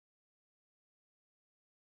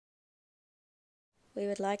We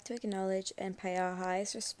would like to acknowledge and pay our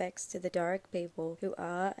highest respects to the Darug people who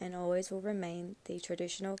are and always will remain the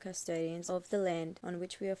traditional custodians of the land on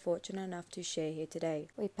which we are fortunate enough to share here today.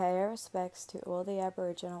 We pay our respects to all the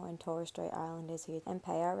Aboriginal and Torres Strait Islanders here and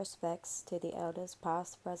pay our respects to the elders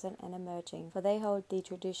past, present and emerging, for they hold the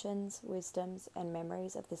traditions, wisdoms and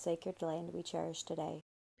memories of the sacred land we cherish today.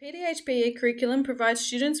 PDHPE curriculum provides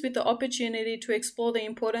students with the opportunity to explore the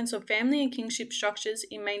importance of family and kinship structures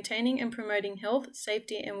in maintaining and promoting health,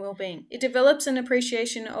 safety and well-being. It develops an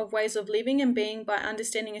appreciation of ways of living and being by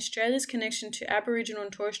understanding Australia's connection to Aboriginal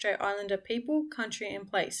and Torres Strait Islander people, country and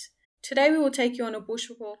place. Today we will take you on a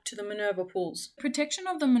bushwalk to the Minerva pools. Protection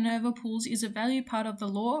of the Minerva pools is a valued part of the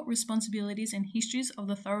law, responsibilities and histories of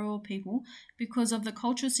the Tharawal people because of the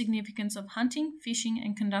cultural significance of hunting, fishing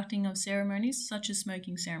and conducting of ceremonies such as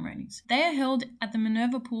smoking ceremonies. They are held at the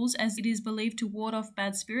Minerva pools as it is believed to ward off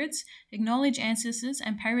bad spirits, acknowledge ancestors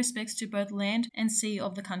and pay respects to both land and sea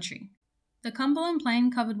of the country. The Cumberland Plain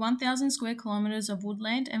covered 1,000 square kilometres of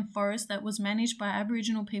woodland and forest that was managed by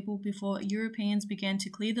Aboriginal people before Europeans began to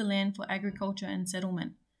clear the land for agriculture and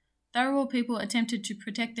settlement. Tharawal people attempted to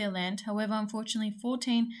protect their land, however, unfortunately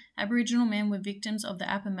 14 Aboriginal men were victims of the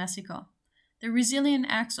Appa massacre. The resilient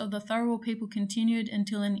acts of the Tharawal people continued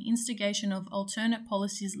until an instigation of alternate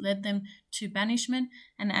policies led them to banishment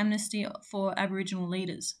and amnesty for Aboriginal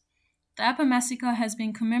leaders. The Appa massacre has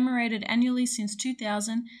been commemorated annually since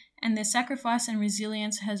 2000, and their sacrifice and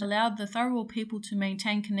resilience has allowed the Tharawal people to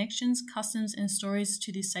maintain connections, customs and stories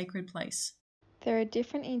to this sacred place. There are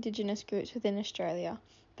different Indigenous groups within Australia,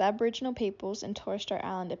 the Aboriginal peoples and Torres Strait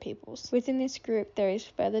Islander peoples. Within this group there is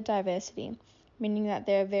further diversity, meaning that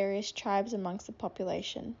there are various tribes amongst the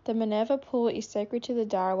population. The Minerva pool is sacred to the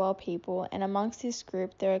Darawal people, and amongst this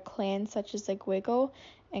group there are clans such as the Gwiggle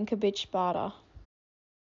and Kabitch-Bada.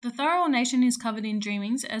 The Tharawal nation is covered in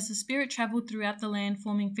dreamings as the spirit travelled throughout the land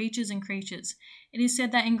forming features and creatures. It is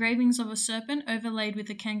said that engravings of a serpent overlaid with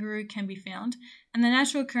a kangaroo can be found, and the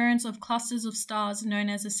natural occurrence of clusters of stars known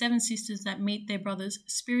as the Seven Sisters that meet their brothers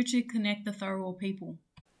spiritually connect the Tharawal people.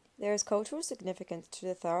 There is cultural significance to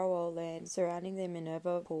the Tharawal land surrounding the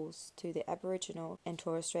Minerva pools to the Aboriginal and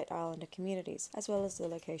Torres Strait Islander communities, as well as the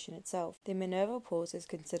location itself. The Minerva pools is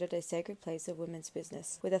considered a sacred place of women's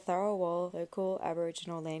business, with the Tharawal local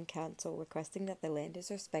Aboriginal Land Council requesting that the land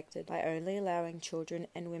is respected by only allowing children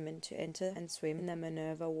and women to enter and swim in the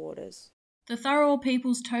Minerva waters. The Tharawal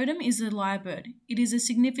people's totem is the lyrebird. It is a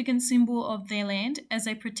significant symbol of their land as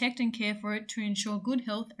they protect and care for it to ensure good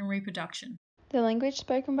health and reproduction. The language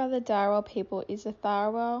spoken by the Darawal people is the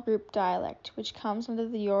Tharawal group dialect, which comes under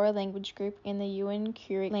the Eora language group in the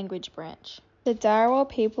Yuin-Kuri language branch. The Darawal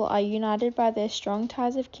people are united by their strong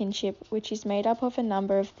ties of kinship, which is made up of a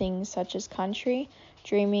number of things such as country,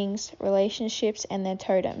 dreamings, relationships, and their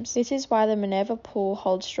totems. This is why the Minerva pool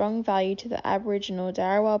holds strong value to the Aboriginal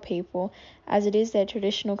Darawal people, as it is their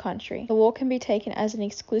traditional country. The walk can be taken as an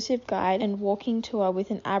exclusive guide and walking tour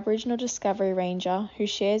with an Aboriginal Discovery Ranger who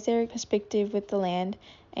shares their perspective with the land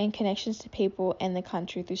and connections to people and the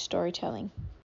country through storytelling.